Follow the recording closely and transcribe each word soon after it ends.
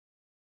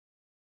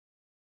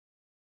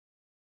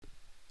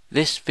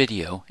This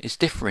video is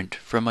different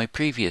from my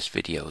previous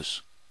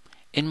videos.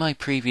 In my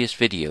previous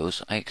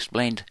videos I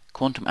explained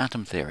quantum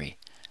atom theory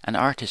and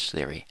artist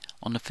theory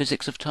on the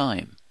physics of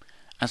time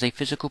as a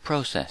physical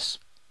process.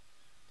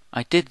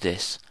 I did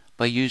this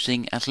by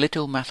using as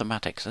little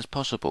mathematics as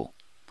possible.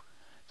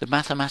 The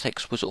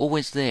mathematics was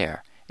always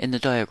there in the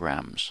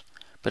diagrams,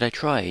 but I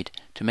tried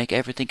to make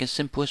everything as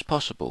simple as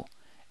possible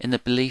in the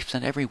belief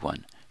that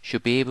everyone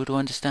should be able to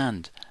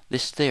understand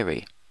this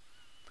theory.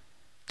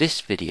 This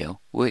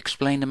video will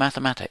explain the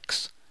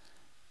mathematics.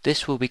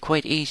 This will be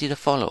quite easy to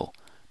follow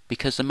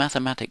because the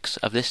mathematics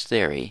of this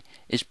theory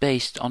is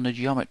based on the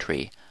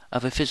geometry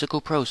of a physical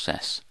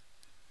process.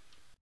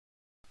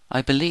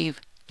 I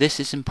believe this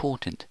is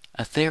important.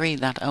 A theory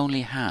that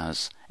only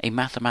has a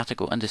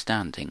mathematical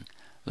understanding,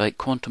 like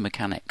quantum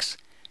mechanics,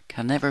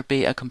 can never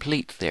be a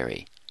complete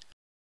theory.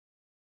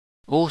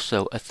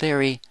 Also, a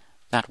theory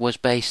that was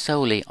based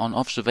solely on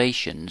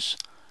observations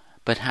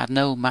but had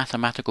no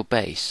mathematical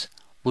base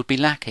would be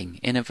lacking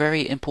in a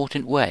very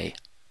important way.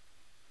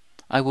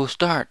 I will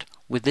start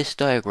with this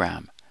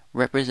diagram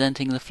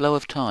representing the flow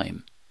of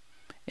time.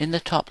 In the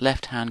top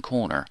left-hand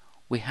corner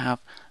we have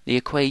the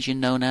equation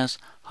known as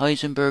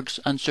Heisenberg's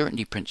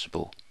uncertainty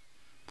principle,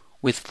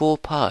 with 4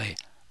 pi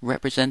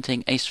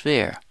representing a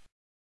sphere.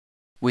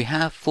 We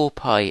have 4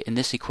 pi in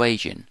this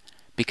equation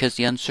because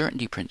the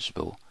uncertainty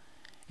principle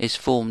is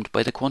formed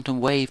by the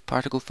quantum wave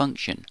particle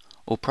function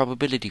or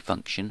probability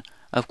function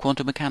of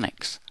quantum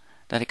mechanics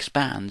that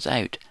expands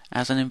out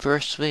as an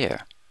inverse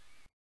sphere.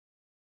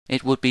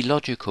 It would be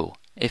logical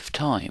if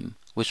time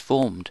was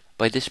formed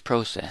by this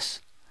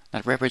process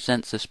that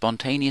represents the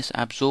spontaneous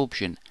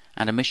absorption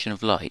and emission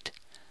of light,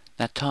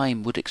 that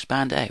time would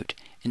expand out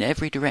in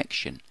every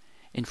direction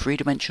in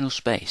three-dimensional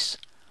space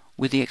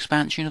with the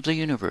expansion of the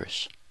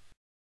universe.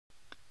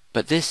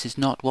 But this is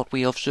not what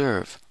we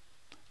observe.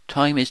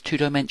 Time is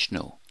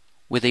two-dimensional,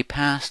 with a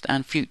past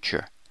and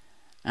future,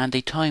 and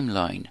a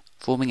timeline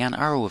forming an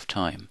arrow of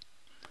time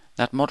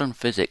that modern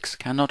physics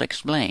cannot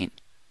explain.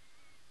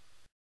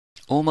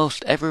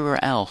 Almost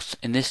everywhere else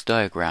in this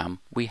diagram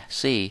we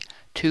see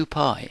 2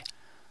 pi.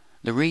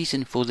 The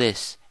reason for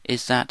this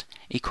is that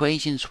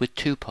equations with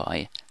 2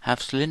 pi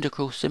have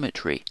cylindrical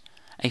symmetry,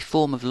 a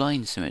form of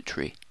line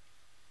symmetry.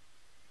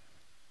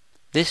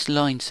 This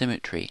line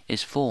symmetry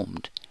is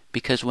formed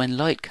because when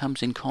light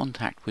comes in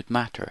contact with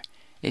matter,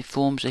 it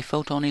forms a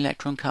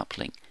photon-electron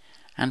coupling,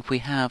 and we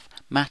have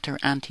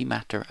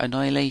matter-antimatter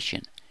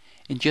annihilation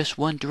in just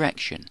one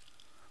direction,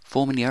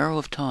 forming the arrow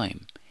of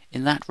time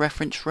in that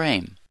reference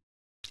frame.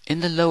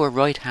 In the lower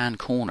right-hand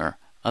corner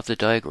of the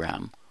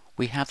diagram,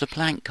 we have the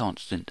Planck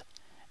constant,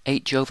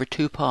 h over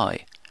 2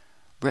 pi,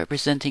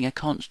 representing a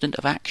constant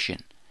of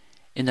action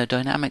in the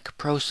dynamic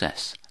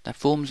process that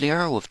forms the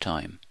arrow of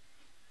time.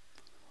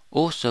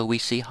 Also, we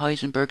see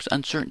Heisenberg's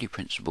uncertainty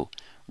principle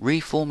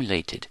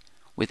reformulated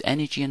with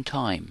energy and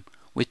time,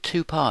 with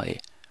 2 pi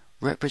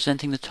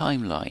representing the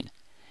timeline,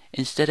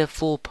 instead of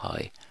 4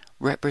 pi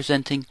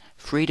representing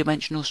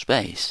three-dimensional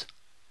space.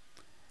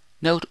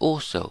 Note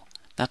also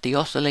that the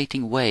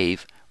oscillating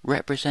wave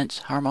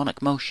represents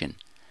harmonic motion,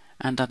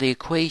 and that the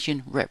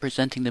equation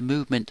representing the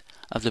movement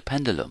of the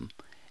pendulum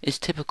is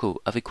typical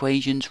of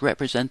equations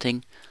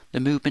representing the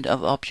movement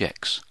of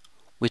objects,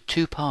 with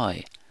 2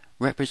 pi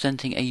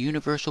representing a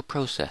universal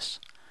process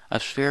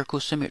of spherical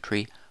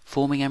symmetry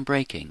forming and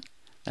breaking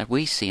that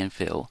we see and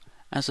feel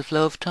as the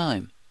flow of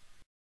time.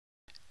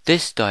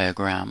 This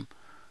diagram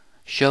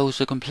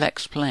shows a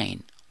complex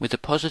plane with the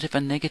positive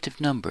and negative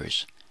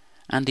numbers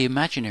and the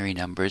imaginary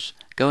numbers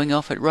going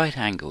off at right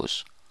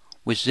angles,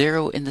 with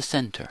 0 in the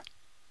center.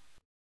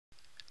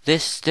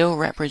 This still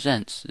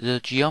represents the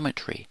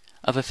geometry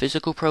of a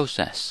physical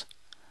process.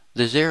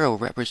 The 0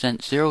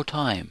 represents 0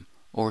 time,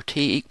 or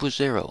t equals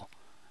 0,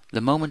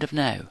 the moment of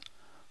now,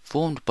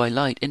 formed by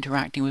light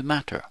interacting with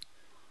matter,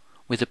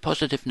 with the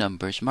positive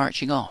numbers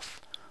marching off,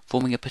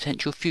 forming a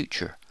potential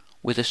future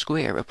with a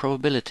square of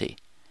probability,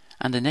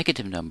 and the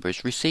negative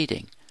numbers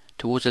receding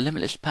towards a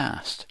limitless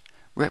past,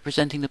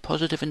 representing the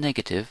positive and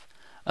negative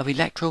of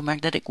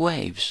electromagnetic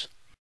waves.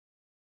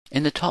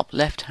 In the top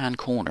left-hand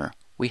corner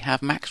we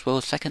have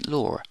Maxwell's second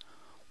law,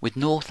 with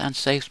north and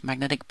south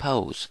magnetic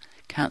poles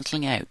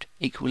cancelling out,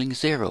 equaling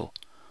 0,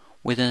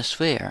 within a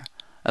sphere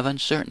of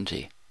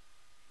uncertainty.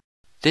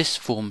 This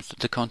forms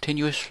the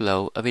continuous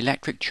flow of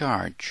electric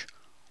charge,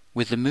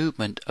 with the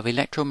movement of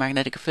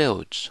electromagnetic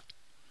fields.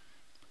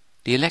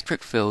 The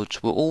electric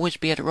fields will always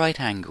be at right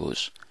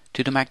angles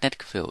to the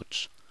magnetic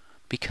fields,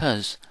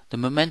 because the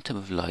momentum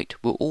of light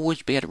will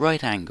always be at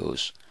right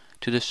angles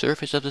to the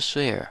surface of the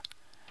sphere.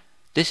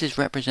 This is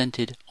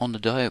represented on the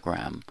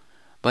diagram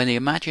by the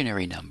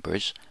imaginary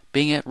numbers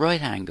being at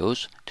right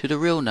angles to the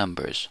real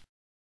numbers.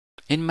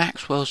 In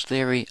Maxwell's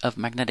theory of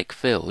magnetic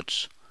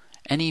fields,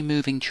 any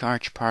moving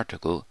charged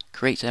particle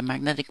creates a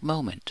magnetic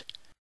moment.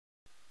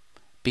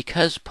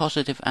 Because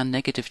positive and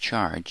negative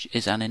charge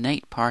is an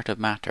innate part of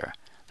matter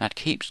that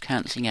keeps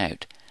cancelling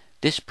out,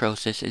 this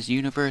process is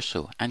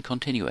universal and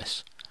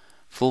continuous,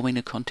 forming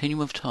a continuum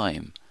of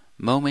time,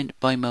 moment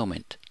by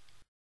moment.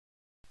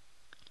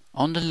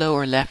 On the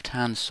lower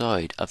left-hand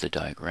side of the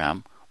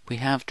diagram, we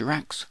have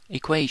Dirac's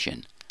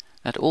equation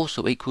that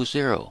also equals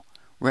 0,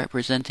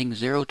 representing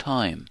 0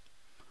 time,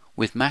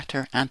 with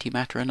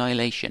matter-antimatter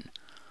annihilation,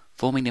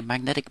 forming the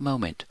magnetic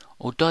moment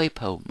or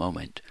dipole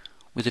moment,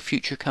 with the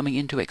future coming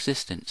into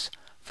existence,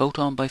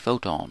 photon by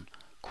photon,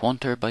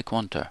 quanta by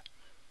quanta.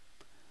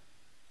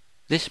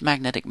 This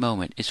magnetic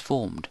moment is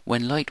formed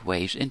when light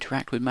waves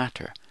interact with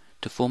matter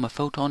to form a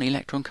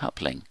photon-electron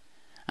coupling,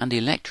 and the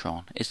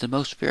electron is the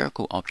most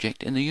spherical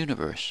object in the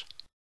universe.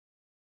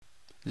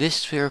 This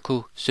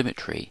spherical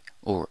symmetry,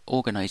 or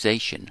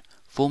organization,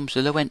 forms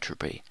the low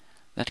entropy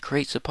that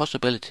creates a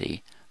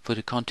possibility for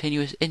the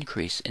continuous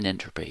increase in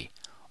entropy,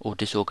 or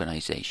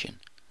disorganization,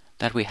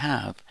 that we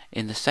have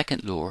in the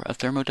second law of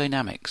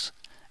thermodynamics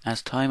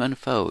as time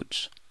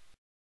unfolds.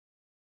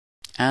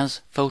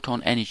 As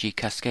photon energy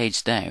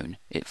cascades down,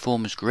 it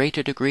forms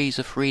greater degrees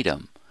of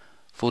freedom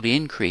for the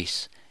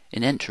increase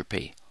in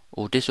entropy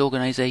or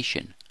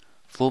disorganization,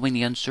 forming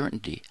the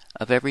uncertainty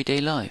of everyday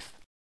life.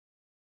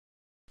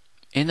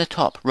 In the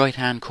top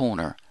right-hand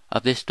corner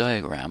of this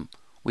diagram,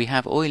 we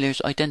have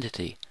Euler's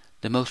identity,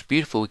 the most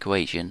beautiful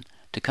equation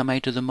to come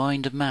out of the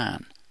mind of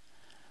man.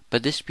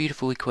 But this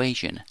beautiful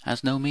equation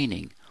has no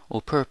meaning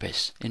or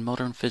purpose in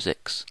modern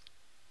physics.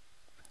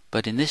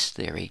 But in this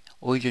theory,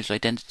 Euler's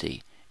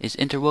identity is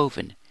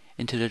interwoven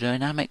into the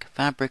dynamic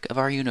fabric of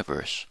our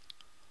universe,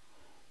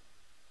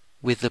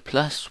 with the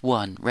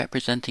 +1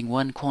 representing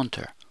 1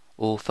 quanta,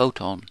 or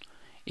photon,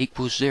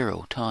 equals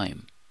 0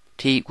 time,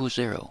 t equals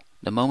 0,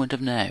 the moment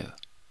of now.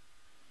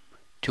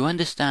 To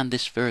understand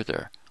this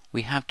further,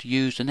 we have to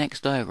use the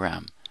next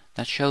diagram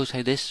that shows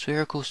how this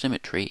spherical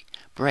symmetry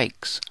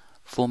breaks,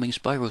 forming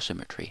spiral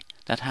symmetry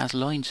that has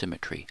line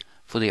symmetry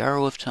for the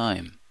arrow of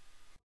time.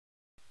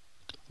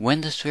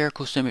 When the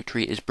spherical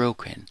symmetry is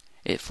broken,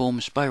 it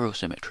forms spiral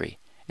symmetry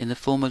in the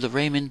form of the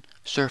Riemann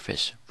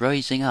surface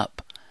rising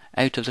up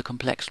out of the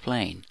complex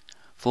plane,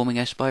 forming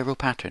a spiral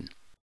pattern.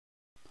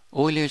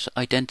 Euler's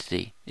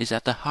identity is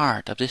at the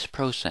heart of this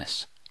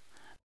process.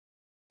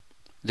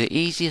 The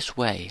easiest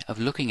way of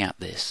looking at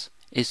this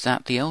is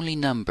that the only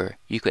number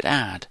you could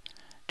add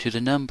to the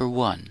number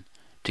 1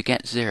 to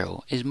get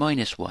 0 is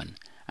 -1,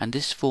 and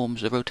this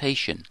forms the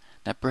rotation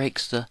that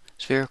breaks the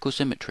spherical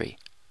symmetry.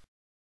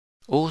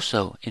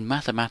 Also, in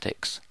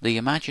mathematics, the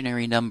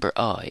imaginary number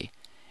I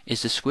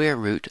is the square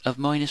root of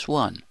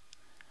 -1.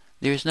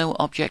 There is no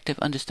objective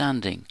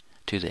understanding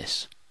to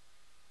this.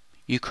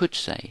 You could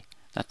say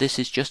that this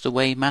is just the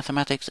way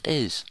mathematics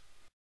is.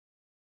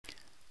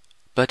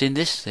 But in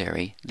this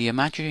theory, the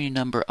imaginary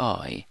number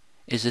I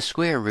is the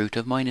square root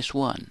of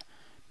 -1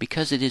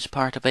 because it is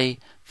part of a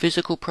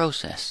physical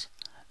process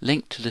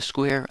linked to the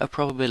square of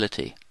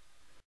probability.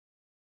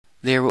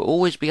 There will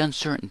always be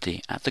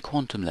uncertainty at the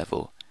quantum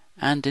level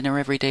and in our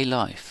everyday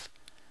life,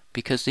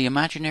 because the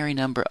imaginary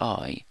number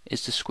I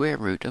is the square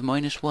root of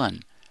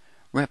 -1,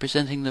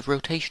 representing the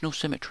rotational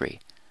symmetry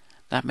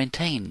that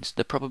maintains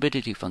the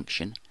probability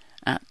function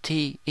at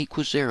t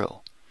equals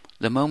 0,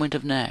 the moment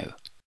of now.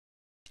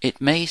 It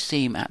may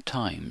seem at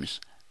times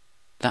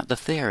that the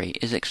theory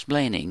is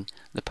explaining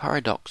the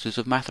paradoxes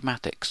of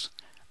mathematics,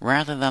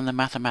 rather than the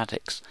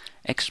mathematics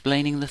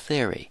explaining the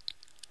theory.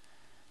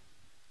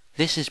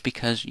 This is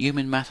because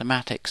human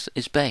mathematics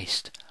is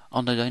based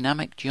on the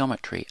dynamic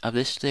geometry of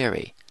this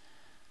theory.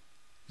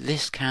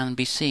 This can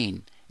be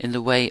seen in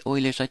the way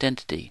Euler's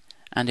identity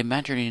and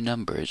imaginary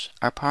numbers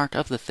are part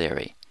of the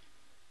theory.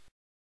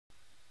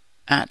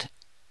 At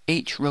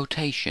each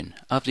rotation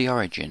of the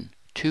origin,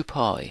 2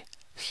 pi,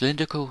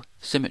 cylindrical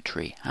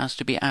symmetry has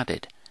to be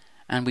added,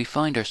 and we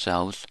find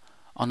ourselves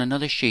on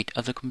another sheet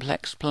of the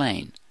complex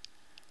plane.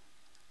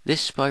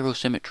 This spiral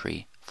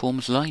symmetry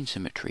forms line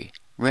symmetry,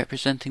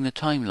 representing the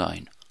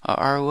timeline, or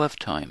arrow of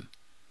time.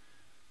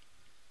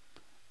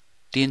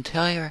 The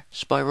entire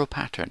spiral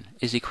pattern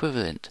is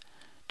equivalent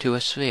to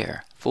a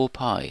sphere, 4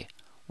 pi,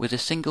 with a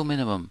single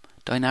minimum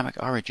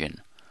dynamic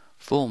origin,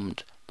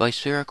 formed by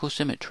spherical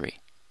symmetry.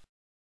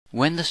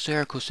 When the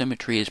spherical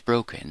symmetry is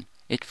broken,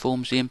 it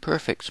forms the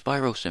imperfect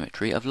spiral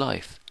symmetry of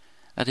life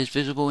that is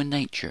visible in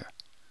nature.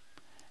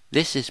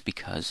 This is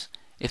because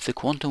if the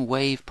quantum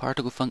wave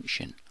particle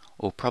function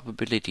or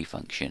probability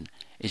function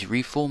is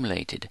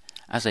reformulated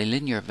as a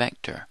linear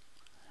vector,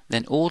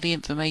 then all the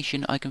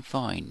information I can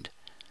find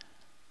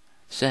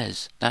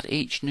says that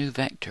each new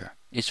vector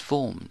is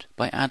formed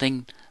by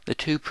adding the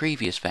 2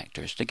 previous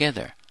vectors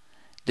together.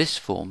 This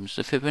forms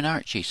the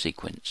Fibonacci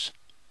sequence.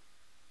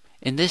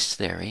 In this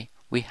theory,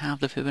 we have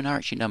the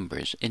Fibonacci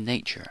numbers in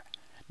nature,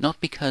 not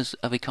because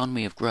of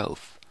economy of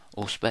growth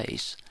or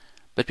space,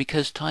 but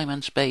because time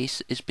and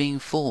space is being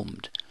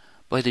formed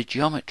by the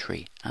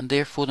geometry and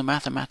therefore the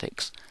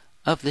mathematics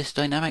of this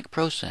dynamic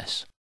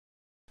process.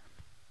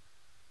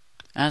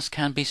 As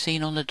can be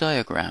seen on the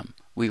diagram,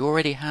 we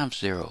already have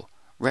 0,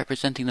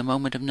 representing the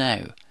moment of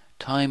now,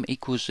 time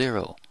equals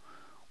 0,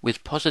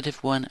 with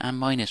 +1 and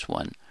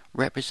 -1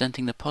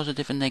 representing the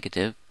positive and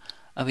negative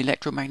of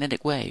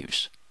electromagnetic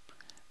waves.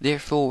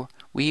 Therefore,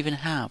 we even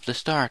have the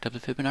start of the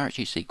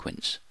Fibonacci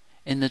sequence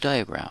in the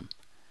diagram.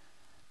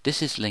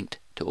 This is linked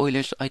to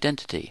Euler's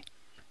identity,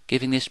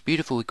 giving this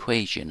beautiful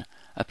equation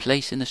a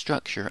place in the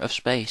structure of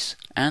space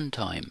and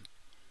time.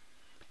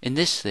 In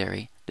this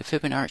theory, the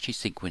Fibonacci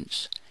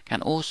sequence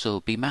can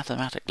also be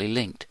mathematically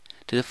linked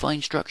to the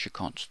fine structure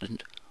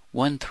constant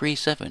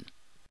 137.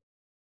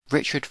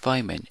 Richard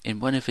Feynman, in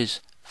one of his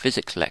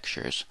physics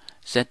lectures,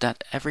 said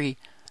that every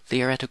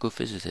theoretical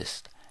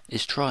physicist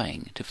is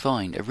trying to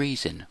find a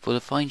reason for the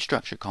fine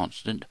structure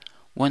constant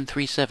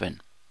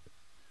 137.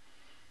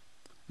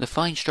 The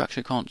fine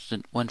structure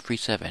constant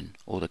 137,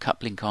 or the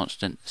coupling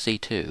constant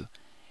C2,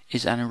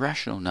 is an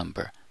irrational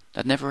number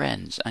that never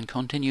ends and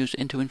continues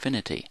into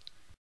infinity.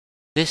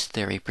 This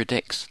theory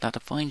predicts that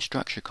the fine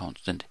structure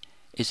constant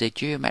is a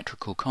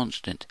geometrical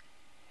constant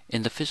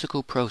in the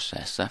physical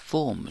process that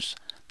forms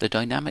the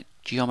dynamic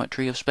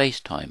geometry of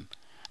space-time,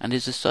 and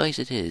is the size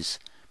it is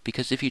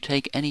because if you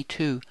take any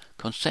two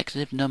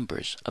consecutive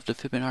numbers of the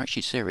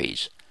Fibonacci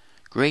series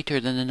greater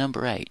than the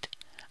number 8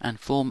 and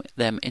form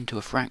them into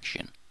a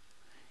fraction,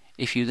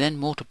 if you then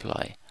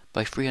multiply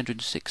by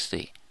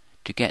 360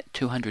 to get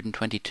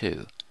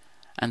 222,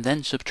 and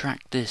then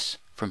subtract this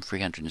from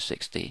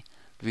 360,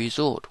 the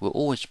result will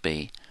always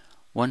be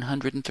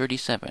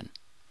 137.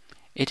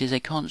 It is a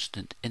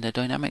constant in the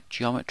dynamic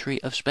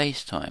geometry of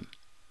space-time.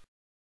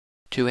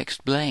 To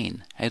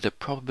explain how the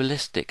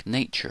probabilistic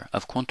nature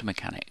of quantum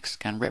mechanics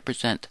can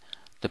represent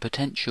the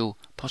potential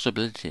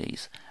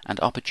possibilities and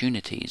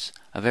opportunities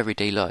of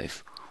everyday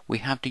life, we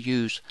have to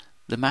use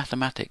the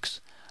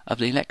mathematics of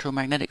the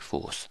electromagnetic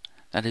force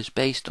that is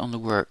based on the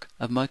work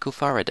of Michael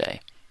Faraday.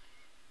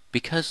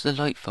 Because the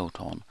light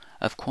photon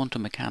of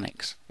quantum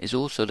mechanics is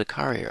also the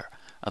carrier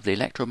of the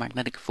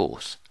electromagnetic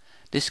force,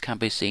 this can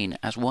be seen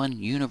as one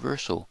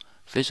universal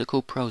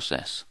physical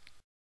process.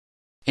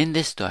 In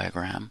this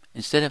diagram,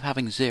 instead of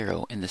having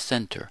 0 in the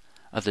center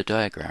of the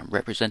diagram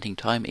representing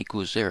time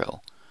equals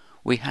 0,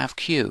 we have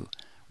Q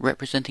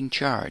representing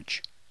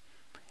charge.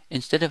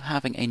 Instead of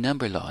having a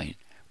number line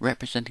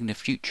representing the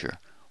future,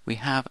 we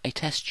have a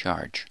test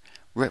charge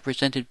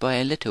represented by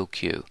a little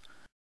q.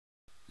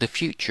 The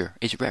future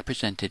is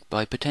represented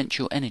by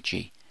potential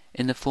energy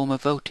in the form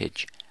of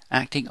voltage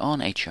acting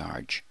on a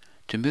charge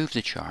to move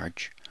the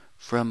charge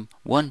from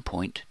one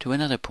point to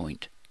another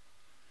point.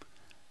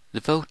 The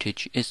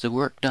voltage is the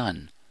work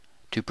done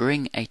to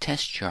bring a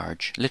test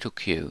charge, little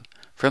q,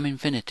 from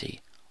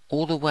infinity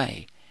all the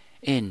way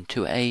in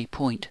to a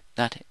point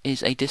that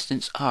is a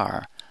distance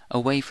r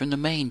away from the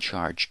main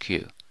charge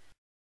q.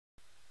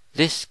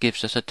 This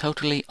gives us a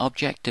totally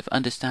objective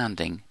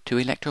understanding to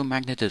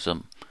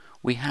electromagnetism.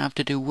 We have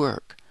to do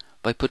work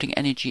by putting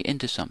energy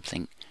into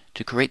something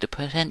to create the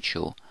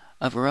potential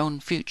of our own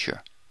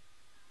future.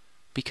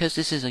 Because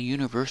this is a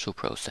universal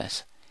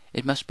process,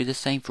 it must be the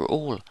same for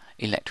all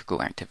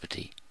electrical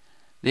activity.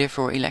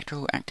 Therefore,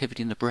 electrical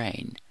activity in the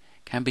brain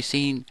can be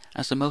seen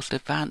as the most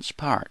advanced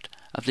part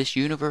of this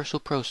universal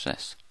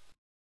process.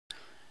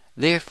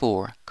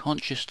 Therefore,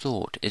 conscious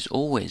thought is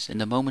always in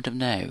the moment of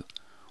now,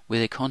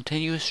 with a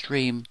continuous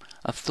stream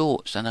of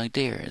thoughts and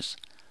ideas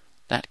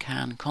that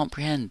can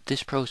comprehend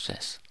this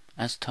process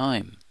as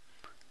time,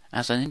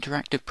 as an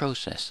interactive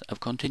process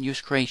of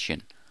continuous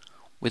creation,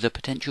 with a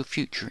potential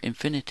future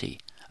infinity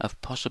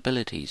of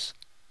possibilities.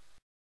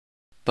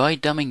 By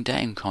dumbing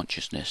down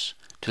consciousness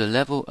to the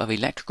level of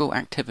electrical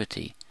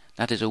activity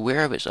that is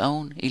aware of its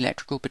own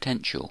electrical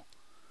potential,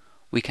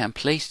 we can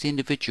place the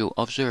individual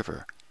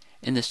observer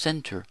in the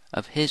center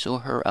of his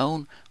or her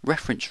own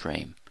reference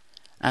frame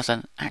as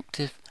an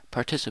active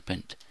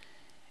participant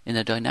in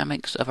the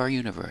dynamics of our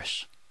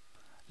universe.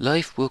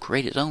 Life will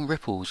create its own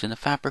ripples in the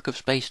fabric of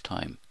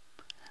space-time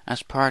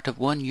as part of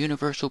one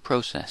universal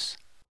process.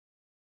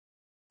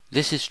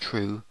 This is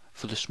true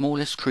for the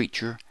smallest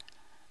creature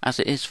as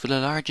it is for the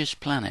largest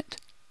planet.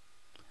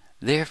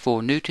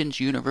 Therefore, Newton's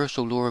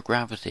universal law of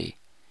gravity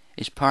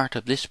is part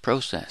of this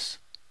process.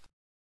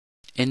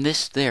 In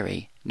this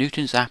theory,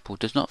 Newton's apple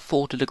does not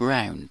fall to the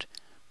ground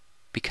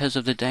because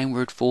of the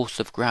downward force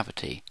of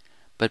gravity,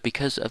 but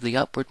because of the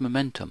upward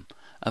momentum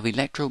of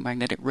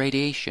electromagnetic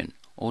radiation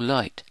or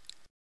light.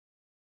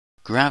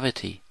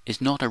 Gravity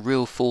is not a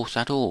real force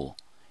at all.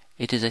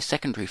 It is a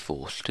secondary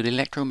force to the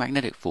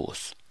electromagnetic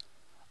force.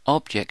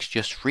 Objects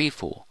just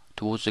freefall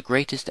towards the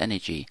greatest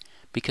energy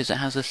because it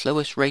has the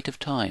slowest rate of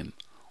time,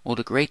 or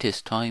the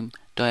greatest time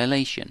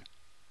dilation.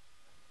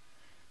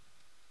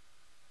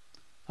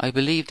 I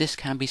believe this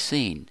can be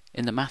seen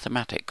in the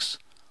mathematics,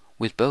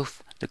 with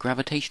both the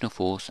gravitational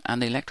force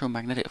and the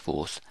electromagnetic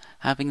force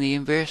having the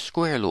inverse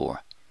square law.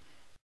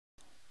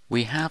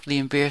 We have the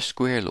inverse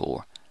square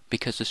law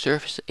because the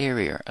surface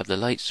area of the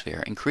light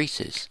sphere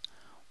increases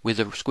with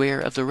the square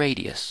of the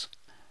radius.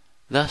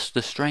 Thus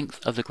the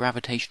strength of the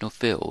gravitational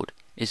field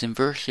is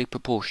inversely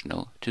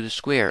proportional to the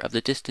square of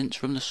the distance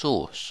from the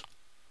source.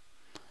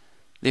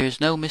 There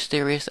is no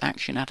mysterious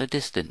action at a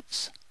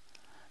distance.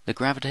 The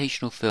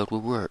gravitational field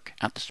will work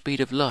at the speed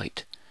of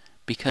light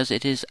because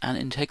it is an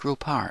integral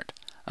part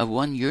of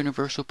one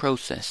universal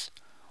process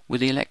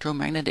with the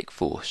electromagnetic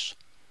force.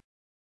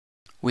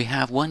 We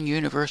have one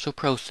universal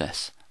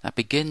process that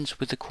begins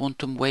with the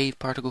quantum wave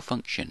particle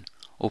function,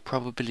 or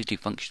probability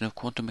function of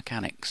quantum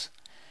mechanics,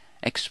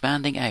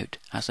 expanding out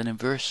as an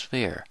inverse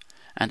sphere,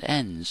 and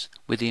ends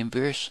with the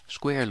inverse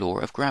square law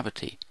of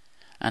gravity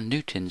and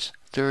Newton's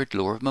third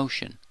law of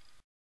motion.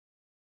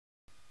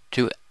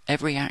 To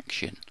every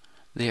action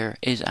there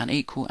is an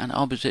equal and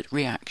opposite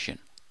reaction.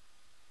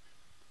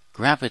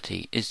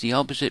 Gravity is the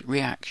opposite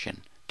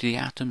reaction to the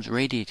atoms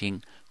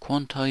radiating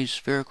quantized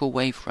spherical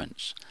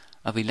wavefronts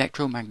of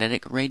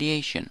electromagnetic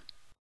radiation.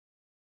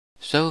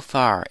 So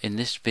far in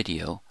this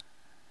video,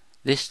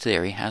 this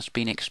theory has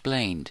been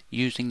explained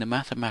using the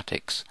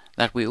mathematics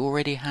that we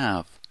already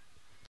have.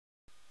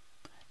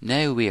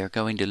 Now we are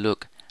going to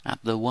look at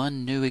the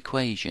one new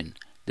equation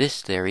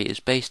this theory is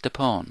based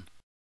upon.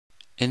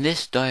 In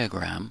this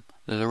diagram,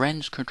 the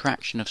Lorentz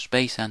contraction of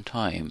space and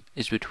time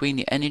is between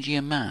the energy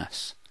and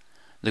mass.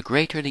 The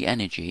greater the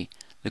energy,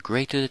 the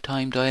greater the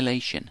time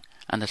dilation,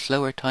 and the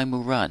slower time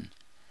will run.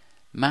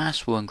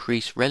 Mass will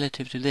increase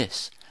relative to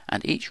this,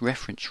 and each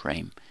reference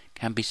frame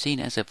can be seen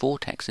as a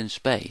vortex in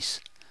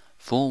space,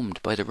 formed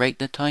by the rate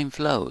that time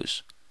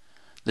flows.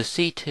 The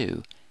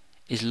C2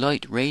 is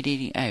light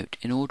radiating out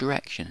in all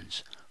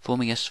directions,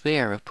 forming a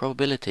sphere of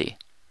probability.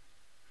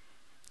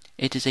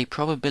 It is a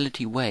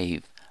probability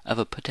wave of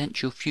a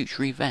potential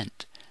future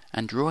event,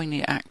 and during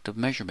the act of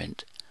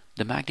measurement,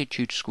 the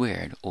magnitude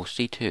squared, or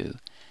C2,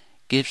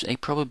 gives a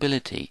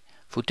probability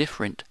for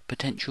different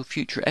potential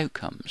future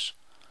outcomes.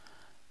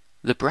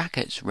 The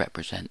brackets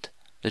represent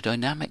the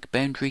dynamic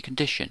boundary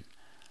condition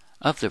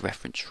of the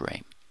reference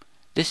frame.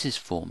 This is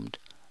formed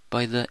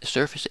by the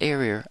surface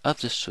area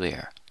of the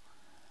sphere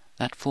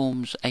that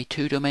forms a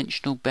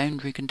two-dimensional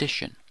boundary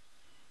condition.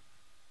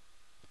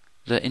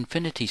 The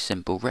infinity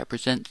symbol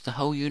represents the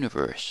whole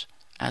universe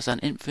as an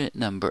infinite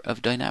number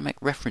of dynamic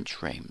reference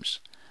frames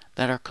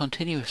that are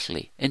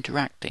continuously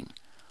interacting,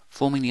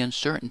 forming the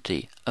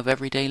uncertainty of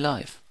everyday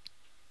life.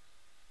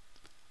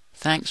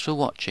 Thanks for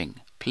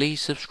watching.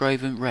 Please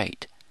subscribe and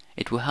rate.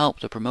 It will help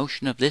the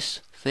promotion of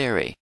this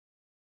theory.